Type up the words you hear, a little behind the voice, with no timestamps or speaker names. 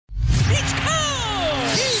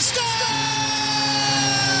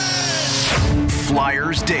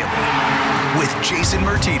Flyers Daily with Jason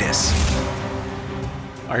Martinez.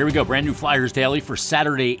 All right, here we go. Brand new Flyers Daily for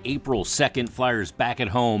Saturday, April 2nd. Flyers back at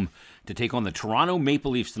home to take on the Toronto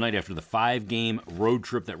Maple Leafs tonight after the 5-game road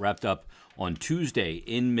trip that wrapped up on Tuesday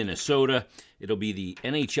in Minnesota. It'll be the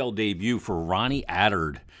NHL debut for Ronnie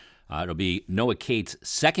Attard. It'll be Noah Cates'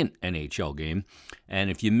 second NHL game.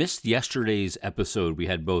 And if you missed yesterday's episode, we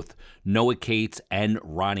had both Noah Cates and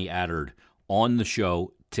Ronnie Attard on the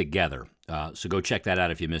show together. So go check that out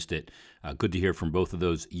if you missed it. Good to hear from both of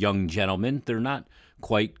those young gentlemen. They're not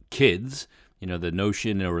quite kids. You know, the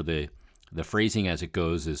notion or the phrasing as it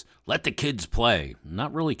goes is, let the kids play.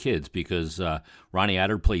 Not really kids, because Ronnie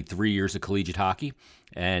Attard played 3 years of collegiate hockey,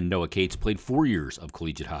 and Noah Cates played 4 years of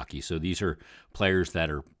collegiate hockey. So these are players that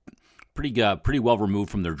are pretty well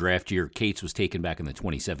removed from their draft year. Cates was taken back in the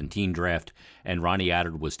 2017 draft, and Ronnie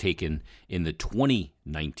Attard was taken in the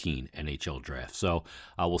 2019 NHL draft. So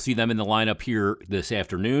we'll see them in the lineup here this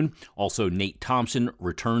afternoon. Also, Nate Thompson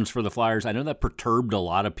returns for the Flyers. I know that perturbed a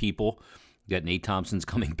lot of people that Nate Thompson's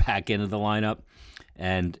coming back into the lineup.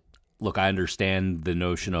 And look, I understand the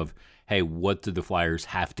notion of, hey, what do the Flyers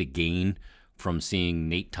have to gain from seeing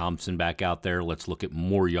Nate Thompson back out there? Let's look at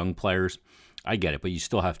more young players. I get it, but you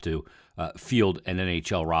still have to field an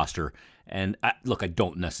NHL roster. And I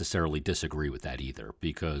don't necessarily disagree with that either,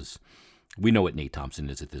 because we know what Nate Thompson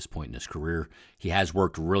is at this point in his career. He has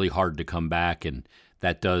worked really hard to come back, and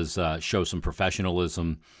that does show some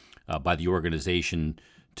professionalism by the organization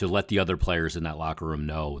to let the other players in that locker room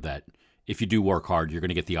know that if you do work hard, you're going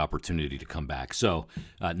to get the opportunity to come back. So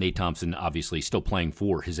Nate Thompson, obviously still playing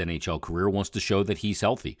for his NHL career, wants to show that he's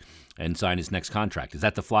healthy and sign his next contract. Is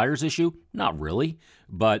that the Flyers' issue? Not really,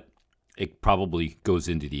 but it probably goes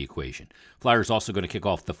into the equation. Flyers also going to kick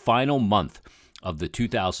off the final month of the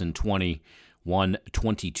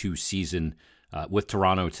 2021-22 season with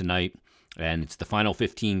Toronto tonight. And it's the final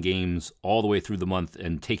 15 games all the way through the month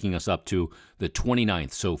and taking us up to the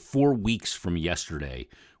 29th. So 4 weeks from yesterday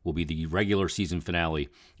will be the regular season finale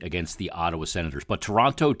against the Ottawa Senators. But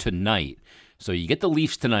Toronto tonight. So you get the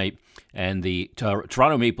Leafs tonight, and the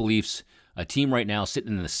Toronto Maple Leafs, a team right now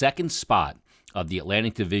sitting in the second spot of the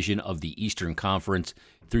Atlantic Division of the Eastern Conference.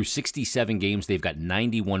 Through 67 games, they've got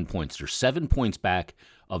 91 points. They're 7 points back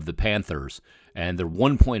of the Panthers, and they're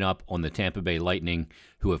 1 point up on the Tampa Bay Lightning,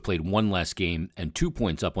 who have played one less game, and 2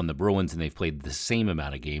 points up on the Bruins, and they've played the same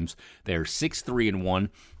amount of games. They're 6-3-1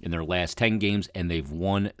 in their last 10 games, and they've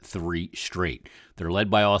won 3 straight. They're led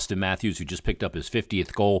by Austin Matthews, who just picked up his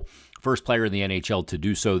 50th goal. First player in the NHL to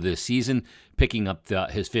do so this season, picking up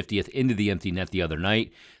his 50th into the empty net the other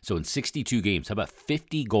night. So in 62 games, how about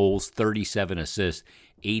 50 goals, 37 assists,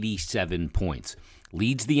 87 points.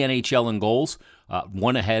 Leads the NHL in goals,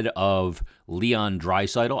 one ahead of Leon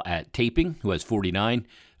Draisaitl at taping, who has 49.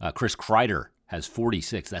 Chris Kreider has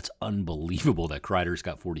 46. That's unbelievable that Kreider's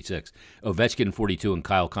got 46. Ovechkin 42, and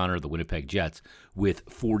Kyle Connor of the Winnipeg Jets with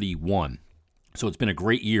 41. So it's been a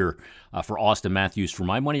great year for Austin Matthews. For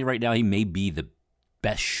my money right now, he may be the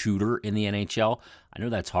best shooter in the NHL. I know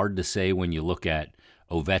that's hard to say when you look at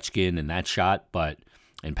Ovechkin and that shot,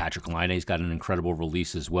 and Patrick Laine's got an incredible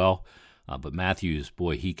release as well. But Matthews,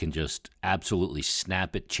 boy, he can just absolutely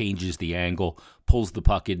snap it, changes the angle, pulls the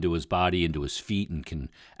puck into his body, into his feet, and can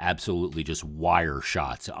absolutely just wire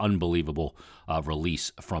shots. Unbelievable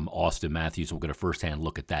release from Austin Matthews. We'll get a firsthand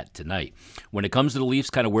look at that tonight. When it comes to the Leafs,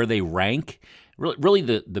 kind of where they rank, really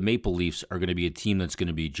the Maple Leafs are going to be a team that's going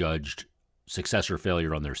to be judged success or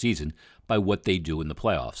failure on their season by what they do in the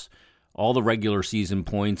playoffs. All the regular season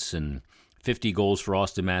points and 50 goals for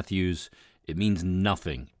Austin Matthews, it means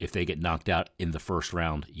nothing if they get knocked out in the first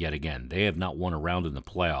round yet again. They have not won a round in the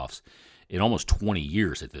playoffs in almost 20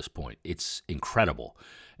 years at this point. It's incredible.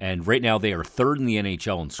 And right now they are third in the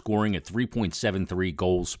NHL in scoring at 3.73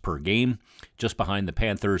 goals per game, just behind the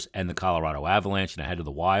Panthers and the Colorado Avalanche and ahead of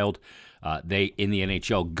the Wild. They, in the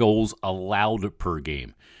NHL, goals allowed per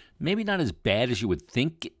game. Maybe not as bad as you would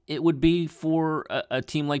think it would be for a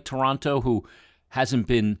team like Toronto, who hasn't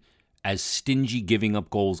been as stingy giving up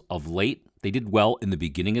goals of late. They did well in the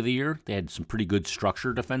beginning of the year. They had some pretty good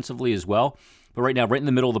structure defensively as well. But right now, right in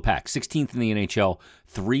the middle of the pack, 16th in the NHL,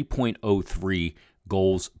 3.03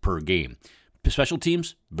 goals per game. Special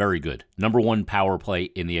teams, very good. Number one power play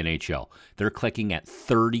in the NHL. They're clicking at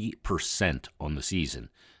 30% on the season.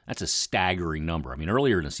 That's a staggering number. I mean,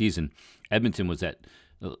 earlier in the season, Edmonton was at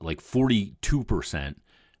like 42%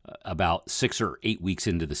 about 6 or 8 weeks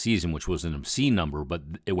into the season, which was an obscene number, but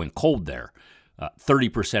it went cold there.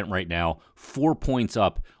 30% right now, 4 points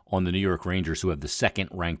up on the New York Rangers, who have the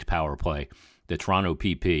second-ranked power play. The Toronto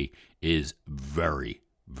PP is very,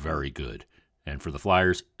 very good. And for the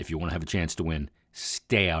Flyers, if you want to have a chance to win,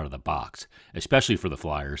 stay out of the box, especially for the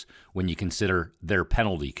Flyers when you consider their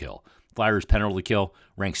penalty kill. Flyers' penalty kill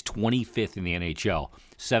ranks 25th in the NHL,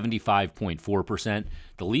 75.4%.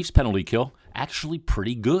 The Leafs' penalty kill, actually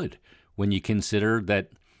pretty good when you consider that,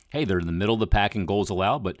 hey, they're in the middle of the pack in goals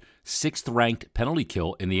allowed, but 6th-ranked penalty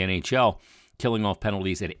kill in the NHL, killing off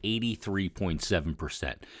penalties at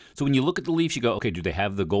 83.7%. So when you look at the Leafs, you go, okay, do they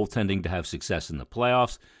have the goaltending to have success in the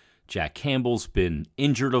playoffs? Jack Campbell's been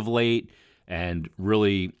injured of late and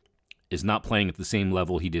really is not playing at the same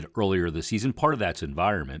level he did earlier this season. Part of that's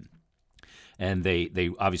environment. And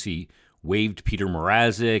they obviously waived Peter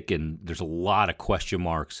Mrazek, and there's a lot of question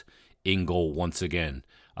marks in goal once again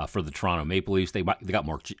for the Toronto Maple Leafs. They got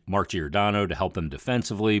Mark Giordano to help them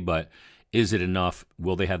defensively, but is it enough?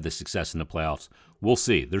 Will they have the success in the playoffs? We'll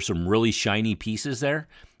see. There's some really shiny pieces there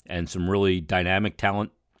and some really dynamic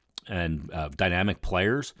talent and dynamic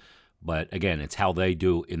players. But again, it's how they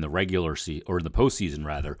do in the regular season, or in the postseason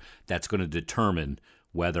rather, that's going to determine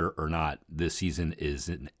whether or not this season is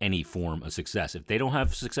in any form a success. If they don't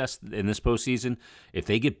have success in this postseason, if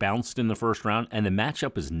they get bounced in the first round, and the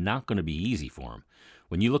matchup is not going to be easy for them.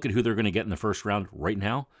 When you look at who they're going to get in the first round right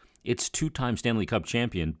now, it's 2-time Stanley Cup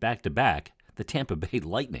champion back-to-back, the Tampa Bay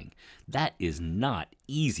Lightning. That is not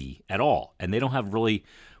easy at all, and they don't have really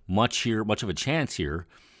much of a chance here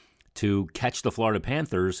to catch the Florida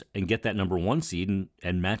Panthers and get that number 1 seed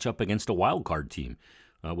and match up against a wild card team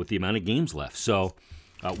with the amount of games left. So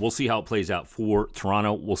we'll see how it plays out for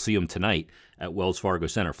Toronto. We'll see them tonight at Wells Fargo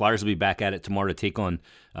Center. Flyers will be back at it tomorrow to take on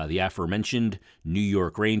the aforementioned New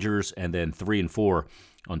York Rangers, and then 3 and 4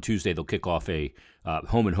 on Tuesday. They'll kick off a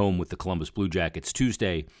home with the Columbus Blue Jackets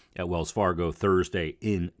Tuesday at Wells Fargo, Thursday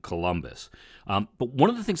in Columbus. But one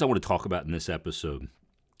of the things I want to talk about in this episode,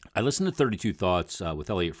 I listened to 32 Thoughts with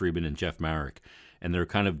Elliot Friedman and Jeff Marek, and they're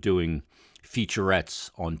kind of doing featurettes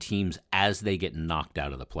on teams as they get knocked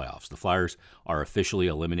out of the playoffs. The Flyers are officially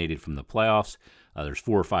eliminated from the playoffs. There's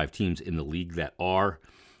 4 or 5 teams in the league that are,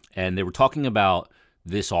 and they were talking about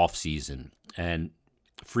this offseason, and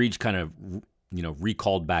Friedge kind of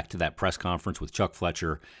recalled back to that press conference with Chuck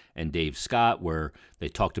Fletcher and Dave Scott where they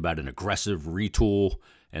talked about an aggressive retool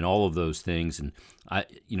and all of those things. And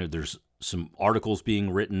there's some articles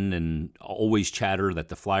being written and always chatter that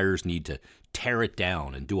the Flyers need to tear it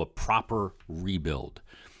down and do a proper rebuild.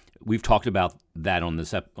 We've talked about that on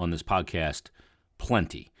this podcast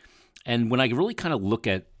plenty. And when I really kind of look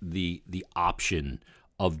at the option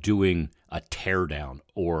of doing a teardown,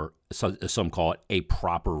 or some call it a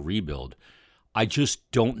proper rebuild, I just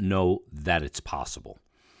don't know that it's possible.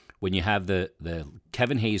 When you have the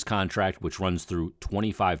Kevin Hayes contract, which runs through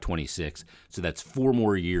 25-26, so that's 4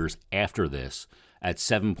 more years after this at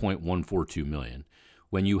 $7.142 million.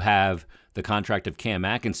 When you have the contract of Cam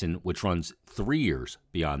Atkinson, which runs 3 years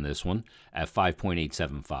beyond this one at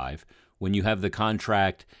 $5.875. When you have the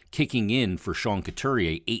contract kicking in for Sean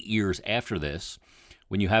Couturier 8 years after this.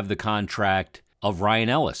 When you have the contract of Ryan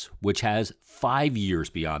Ellis, which has 5 years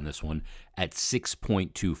beyond this one at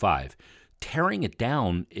 $6.25. Tearing it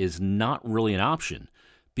down is not really an option,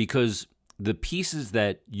 because the pieces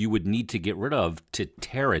that you would need to get rid of to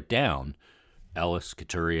tear it down, Ellis,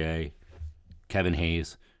 Couturier, Kevin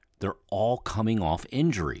Hayes, they're all coming off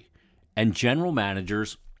injury. And general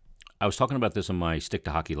managers, I was talking about this on my Stick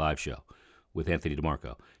to Hockey live show with Anthony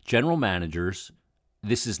DeMarco. General managers,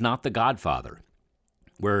 this is not The Godfather,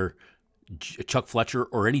 where Chuck Fletcher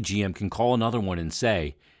or any GM can call another one and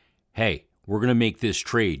say, hey, we're going to make this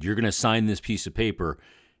trade. You're going to sign this piece of paper.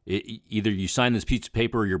 Either you sign this piece of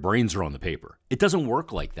paper or your brains are on the paper. It doesn't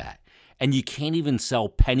work like that. And you can't even sell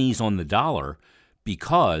pennies on the dollar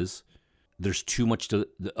because there's too much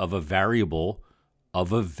of a variable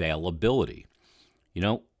of availability.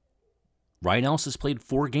 Ryan Ellis has played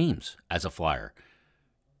 4 games as a Flyer.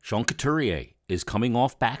 Sean Couturier is coming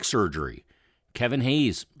off back surgery. Kevin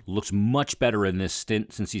Hayes looks much better in this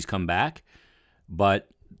stint since he's come back, but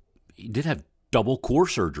he did have double core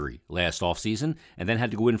surgery last offseason and then had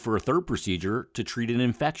to go in for a 3rd procedure to treat an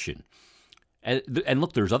infection. And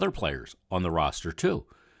look, there's other players on the roster too.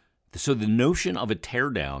 So the notion of a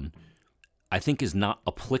teardown, I think, is not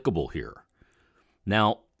applicable here.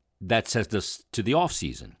 Now, that sets us to the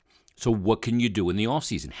offseason. So what can you do in the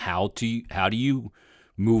offseason? How do you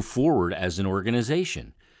move forward as an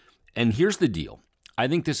organization? And here's the deal. I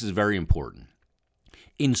think this is very important.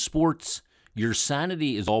 In sports, your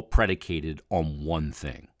sanity is all predicated on one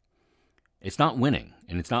thing. It's not winning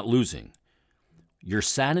and it's not losing. Your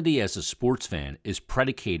sanity as a sports fan is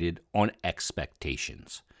predicated on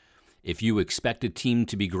expectations. If you expect a team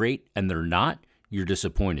to be great and they're not, you're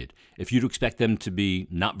disappointed. If you'd expect them to be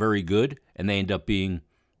not very good and they end up being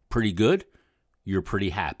pretty good, you're pretty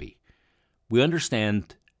happy. We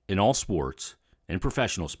understand in all sports, in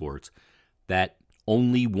professional sports, that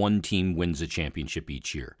only one team wins a championship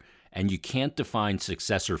each year. And you can't define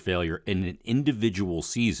success or failure in an individual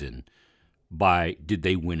season by did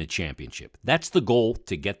they win a championship. That's the goal,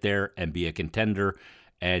 to get there and be a contender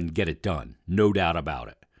and get it done. No doubt about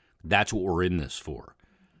it. That's what we're in this for.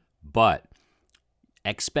 But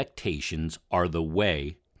expectations are the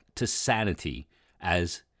way to sanity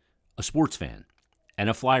as a sports fan and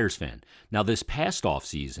a Flyers fan. Now, this past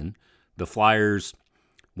offseason, the Flyers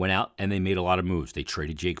went out and they made a lot of moves. They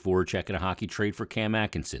traded Jake Voracek in a hockey trade for Cam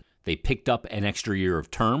Atkinson. They picked up an extra year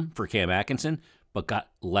of term for Cam Atkinson, but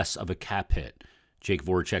got less of a cap hit. Jake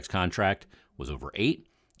Voracek's contract was over 8.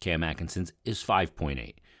 Cam Atkinson's is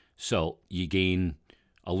 5.8. So you gain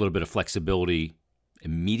a little bit of flexibility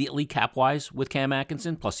immediately cap-wise with Cam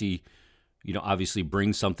Atkinson. Plus he, obviously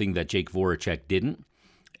brings something that Jake Voracek didn't,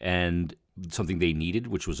 and something they needed,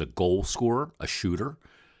 which was a goal scorer, a shooter.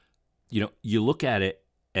 You look at it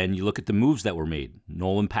and you look at the moves that were made.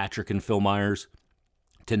 Nolan Patrick and Phil Myers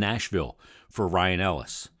to Nashville for Ryan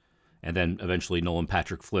Ellis. And then eventually Nolan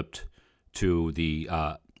Patrick flipped to the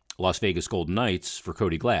Las Vegas Golden Knights for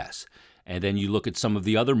Cody Glass. And then you look at some of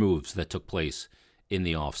the other moves that took place in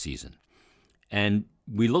the offseason. And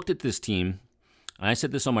we looked at this team, and I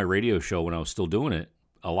said this on my radio show when I was still doing it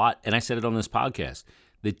a lot, and I said it on this podcast.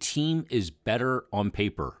 The team is better on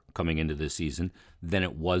paper coming into this season than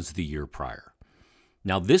it was the year prior.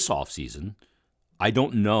 Now, this offseason, I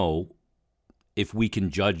don't know if we can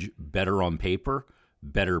judge better on paper,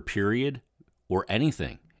 better period, or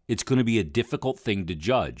anything. It's going to be a difficult thing to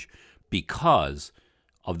judge because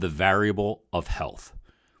of the variable of health.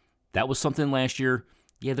 That was something last year.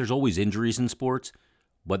 Yeah, there's always injuries in sports,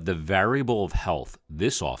 but the variable of health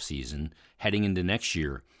this offseason, heading into next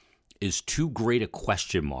year, is too great a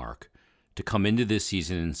question mark to come into this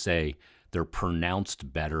season and say they're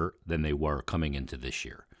pronounced better than they were coming into this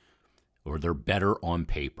year, or they're better on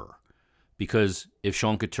paper. Because if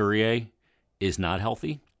Sean Couturier is not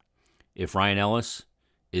healthy, if Ryan Ellis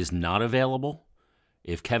is not available,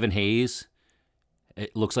 if Kevin Hayes,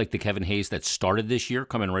 it looks like the Kevin Hayes that started this year,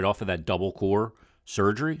 coming right off of that double core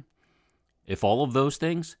surgery, if all of those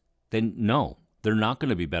things, then no, they're not going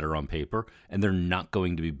to be better on paper, and they're not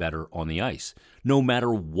going to be better on the ice, no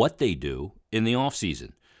matter what they do in the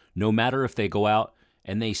offseason. No matter if they go out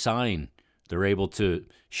and they sign, they're able to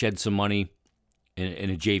shed some money in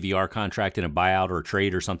a JVR contract, in a buyout or a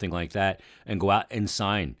trade or something like that, and go out and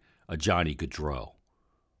sign a Johnny Gaudreau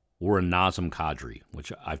or a Nazem Kadri,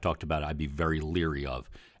 which I've talked about I'd be very leery of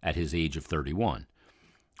at his age of 31.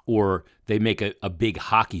 Or they make a big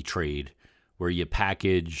hockey trade where you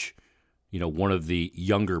package, one of the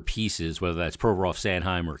younger pieces, whether that's Provorov,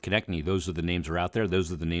 Sanheim, or Konechny. Those are the names that are out there.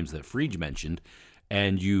 Those are the names that Friedge mentioned.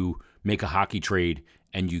 And you make a hockey trade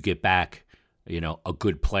and you get back, a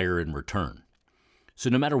good player in return. So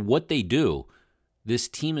no matter what they do, this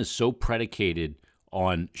team is so predicated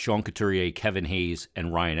on Sean Couturier, Kevin Hayes,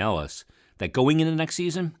 and Ryan Ellis that going into next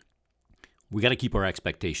season, we got to keep our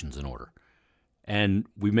expectations in order. And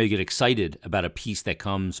we may get excited about a piece that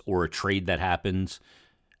comes or a trade that happens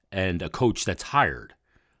and a coach that's hired.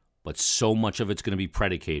 But so much of it's going to be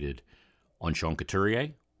predicated on Sean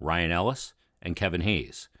Couturier, Ryan Ellis, and Kevin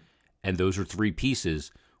Hayes. And those are three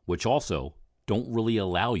pieces which also don't really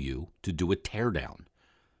allow you to do a teardown.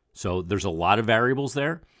 So there's a lot of variables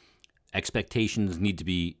there. Expectations need to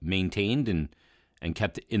be maintained and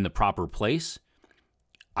kept in the proper place.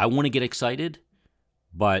 I want to get excited,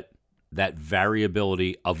 but that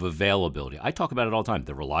variability of availability. I talk about it all the time,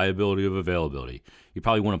 the reliability of availability. You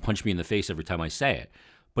probably want to punch me in the face every time I say it,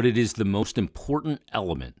 but it is the most important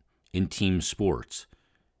element in team sports,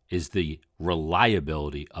 is the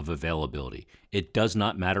reliability of availability. It does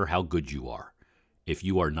not matter how good you are. If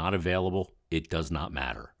you are not available, it does not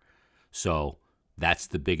matter. So that's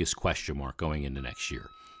the biggest question mark going into next year.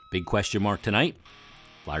 Big question mark tonight,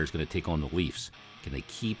 Flyers going to take on the Leafs. Can they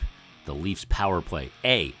keep the Leafs power play,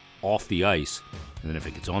 off the ice, and then if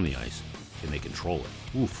it gets on the ice, can they control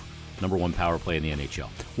it? Oof. Number one power play in the NHL.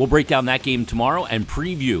 We'll break down that game tomorrow and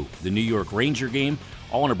preview the New York Ranger game,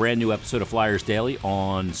 all on a brand new episode of Flyers Daily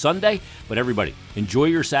on Sunday. But everybody, enjoy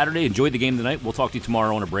your Saturday. Enjoy the game tonight. We'll talk to you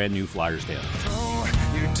tomorrow on a brand new Flyers Daily.